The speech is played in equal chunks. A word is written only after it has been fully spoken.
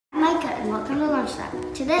and welcome to Lunch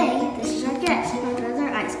Lab. Today, this is our guest, my brother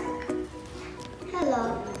Isaac.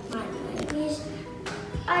 Hello, my name is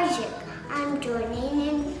Isaac. I'm joining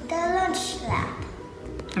in the Lunch Lab.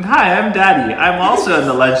 And hi, I'm Daddy. I'm also in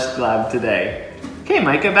the Lunch Lab today. Okay,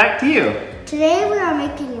 Micah, back to you. Today we are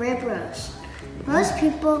making rib roast. Most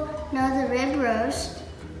people know the rib roast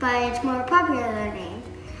by its more popular name,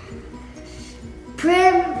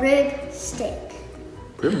 prime rib steak.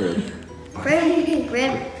 Prime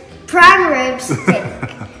rib? Prime rib steak.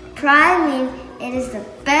 Prime means it is the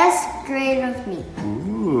best grade of meat.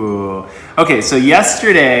 Ooh. Okay, so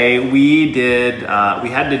yesterday we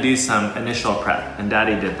had to do some initial prep, and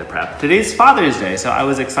Daddy did the prep. Today's Father's Day, so I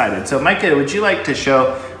was excited. So Micah, would you like to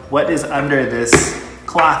show what is under this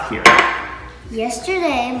cloth here?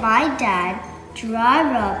 Yesterday, my dad dry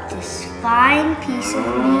rubbed this fine piece of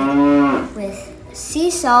meat with sea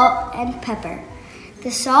salt and pepper.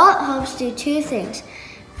 The salt helps do two things.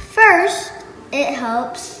 First, it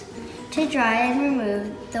helps to dry and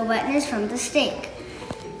remove the wetness from the steak.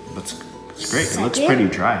 It's great. It looks pretty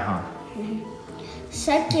dry, huh?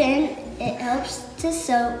 Second, it helps to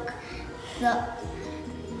soak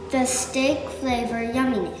the steak flavor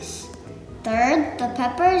yumminess. Third, the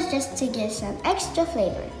pepper is just to give some extra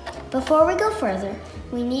flavor. Before we go further,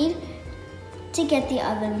 we need to get the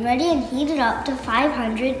oven ready and heat it up to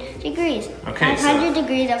 500 degrees. Okay, 500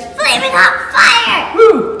 degrees of flaming hot fire!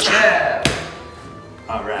 Woo! Yeah!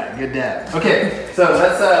 All right, good dad. Okay, so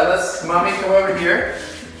let's Mommy come over here.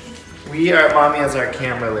 Mommy is our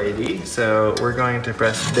camera lady, so we're going to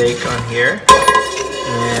press bake on here.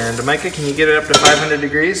 And Micah, can you get it up to 500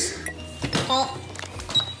 degrees?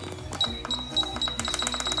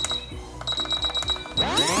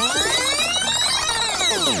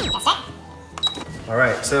 All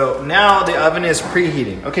right, so now the oven is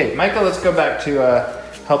preheating. Okay, Michael, let's go back to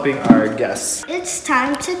helping our guests. It's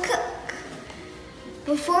time to cook.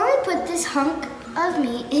 Before we put this hunk of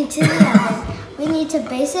meat into the oven, we need to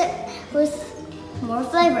base it with more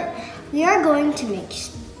flavor. We are going to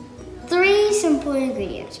mix 3 simple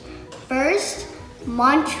ingredients. First,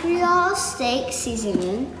 Montreal steak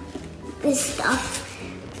seasoning. This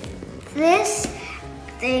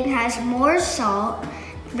thing has more salt,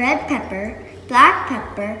 red pepper, black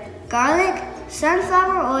pepper, garlic,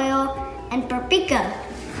 sunflower oil, and paprika.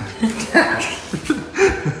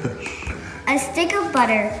 A stick of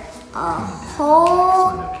butter, a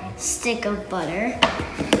whole stick of butter,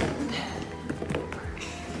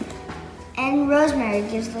 and rosemary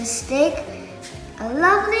gives the steak a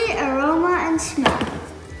lovely aroma and smell.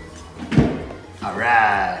 All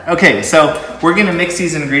right. Okay, so we're gonna mix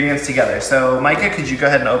these ingredients together. So Micah, could you go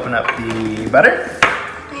ahead and open up the butter?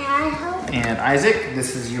 And Isaac,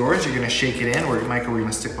 this is yours. You're gonna shake it in. Micah, we're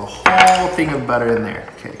gonna stick the whole thing of butter in there.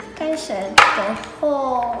 Okay. I said the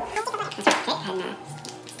whole. Stick it in there.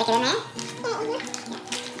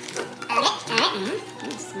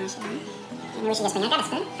 Smash it on. And we should just grab a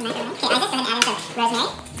spoon. Okay, Isaac, go ahead and add in some rosemary.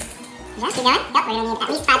 Just keep going. Yep, we're gonna need at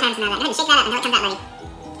least 5 times now. Go ahead and shake that up until it comes out ready.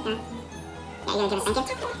 Yeah, you're gonna give it a spank it?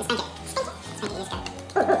 Just spank it. Spank it, you just got it.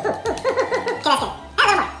 Okay, that's good. A little more. A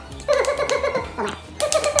little more. Okay, that's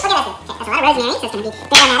good. Okay, that's a lot of rosemary, so it's gonna be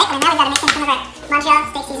big aromatic. And now we've got to mix in some of our Montreal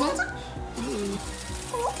steak seasoning.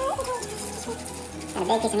 Got a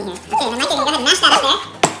big piece of meat here. Okay, then Micah, you go ahead and mash that up there.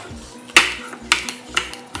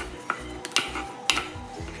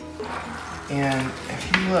 And if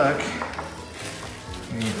you look,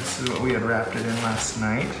 this is what we had wrapped it in last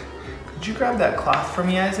night. Could you grab that cloth for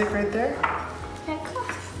me, Isaac, right there? That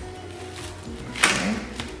cloth. Okay.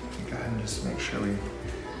 Go ahead and just make sure we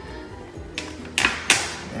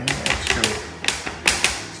any extra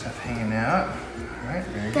stuff hanging out. All right,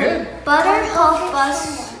 very good. The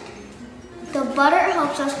butter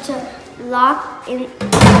helps us to lock in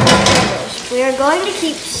flavors. We are going to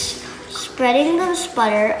keep spreading the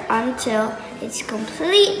butter until it's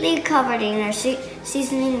completely covered in our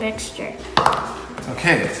seasoning mixture.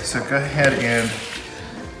 Okay, so go ahead and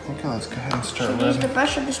let's go ahead and start. Should we use the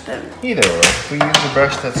brush or the spoon? Either way. If we use the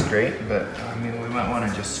brush, that's great. But I mean, we might want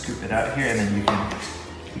to just scoop it out here, and then you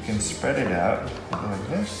can spread it out like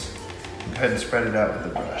this. Go ahead and spread it out with the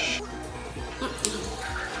brush.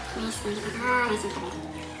 Nice and covered.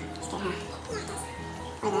 Just good, huh?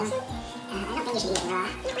 I don't think you should eat it raw.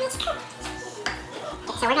 Okay,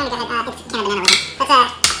 so we're going to go ahead, it's kind of banana with it. Let's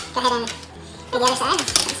go ahead and do the other side. Put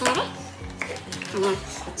this over. And then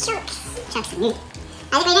chunks of meat.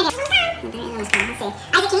 Isaac, what are you doing here? Let's see.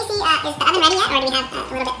 Isaac, can you see, is the oven ready yet, or do we have a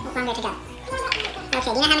little bit longer to go? Okay, do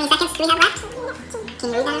you know how many seconds do we have left? Can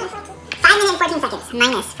you read that? 5 minutes and 14 seconds,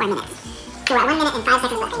 minus 4 minutes. So we're at 1 minute and 5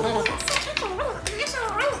 seconds left. Very, very close.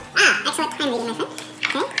 Excellent time reading, my friend.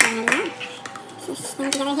 Okay, this thing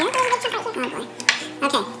together here. Oh, let's right here. Oh boy.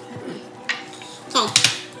 Okay. Okay.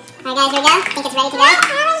 Alright guys, here we go. I think it's ready to go.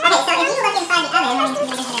 Okay, so if you look inside the oven, I'm going to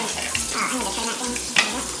go ahead and, I'm going to turn that thing.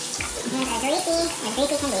 There we go. As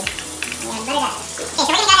greasy can be. Yeah, let it up. Okay, so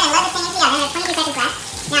we're going to go ahead and load this thing into the oven. There's 22 seconds left.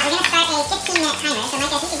 Now we're going to start a 15-minute timer. So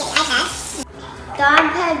Micah, if you could get the iPad. The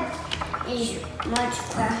iPad is much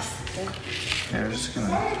faster. Okay, we're just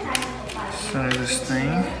gonna center this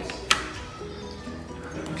thing.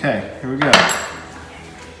 Okay, here we go.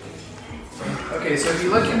 Okay, so if you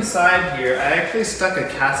look inside here, I actually stuck a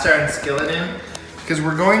cast iron skillet in because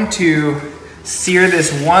we're going to sear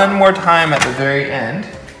this one more time at the very end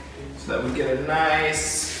so that we get a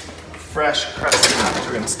nice fresh crust. So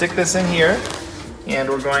we're gonna stick this in here and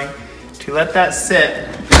we're going to let that sit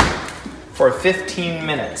for 15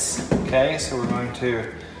 minutes. Okay, so we're going to,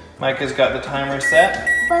 Micah's got the timer set.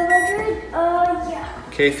 500? Yeah.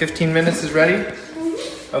 Okay, 15 minutes is ready?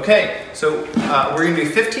 Okay, so we're gonna do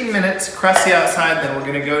 15 minutes, crusty outside, then we're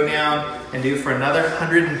gonna go down and do for another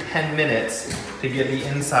 110 minutes to get the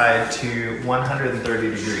inside to 130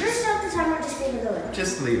 degrees. Just stop the timer, just leave it going.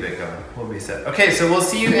 Just leave it going, we'll be set. Okay, so we'll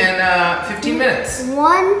see you in 15 minutes. 15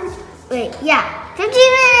 minutes.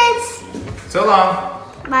 So long.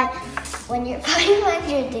 Bye. When your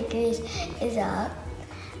 500 degrees is up,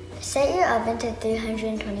 set your oven to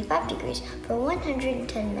 325 degrees for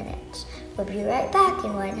 110 minutes. We'll be right back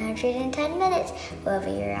in 110 minutes. We'll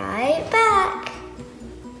be right back.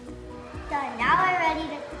 So now we're ready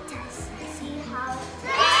to test. See how it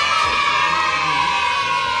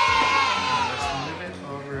Let's move it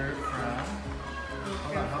over from,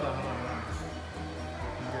 hold on.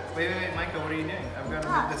 Wait, Micah, what are you doing? I've got to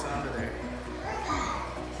move this onto there.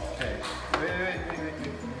 Okay, wait. Okay,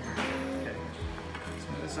 let's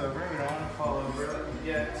move this over. We don't want to fall over. Let me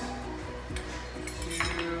get to...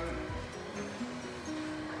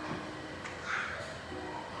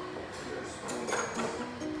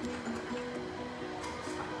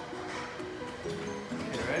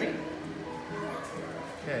 Okay, ready?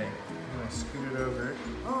 Okay, I'm going to scoot it over.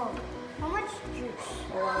 Oh, how much juice?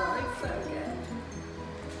 Oh, it's so good.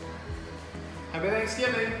 Happy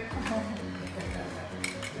Thanksgiving!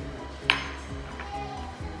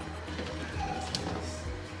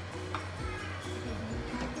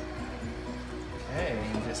 Okay,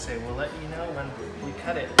 and just say, we'll let you know when we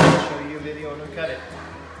cut it. I'll show you a video when we cut it.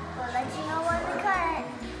 We'll let you know when we cut it.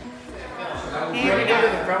 Here we go to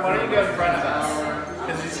the front. Why don't you go in front of us?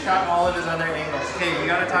 Because he's got all of his other angles. Okay, you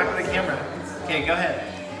gotta talk to the camera. Okay, go ahead.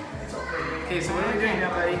 Okay, so what are we doing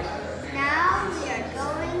now, buddy? Now we are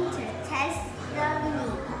going to test the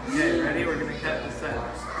meat. Okay, ready? We're gonna cut this out.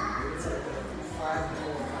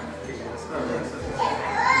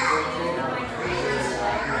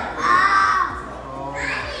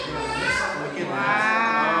 Look at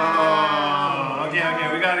that. Oh,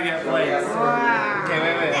 okay, we gotta get plates. Okay,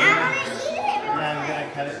 wait. I'm gonna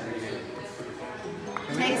cut it for you.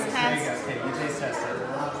 Taste test. There you go. Okay, you taste test it.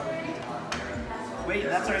 Wait,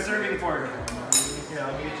 that's our serving fork. Here,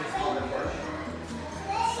 let me get you a fork.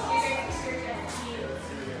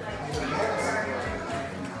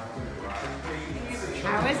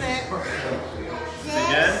 How is it?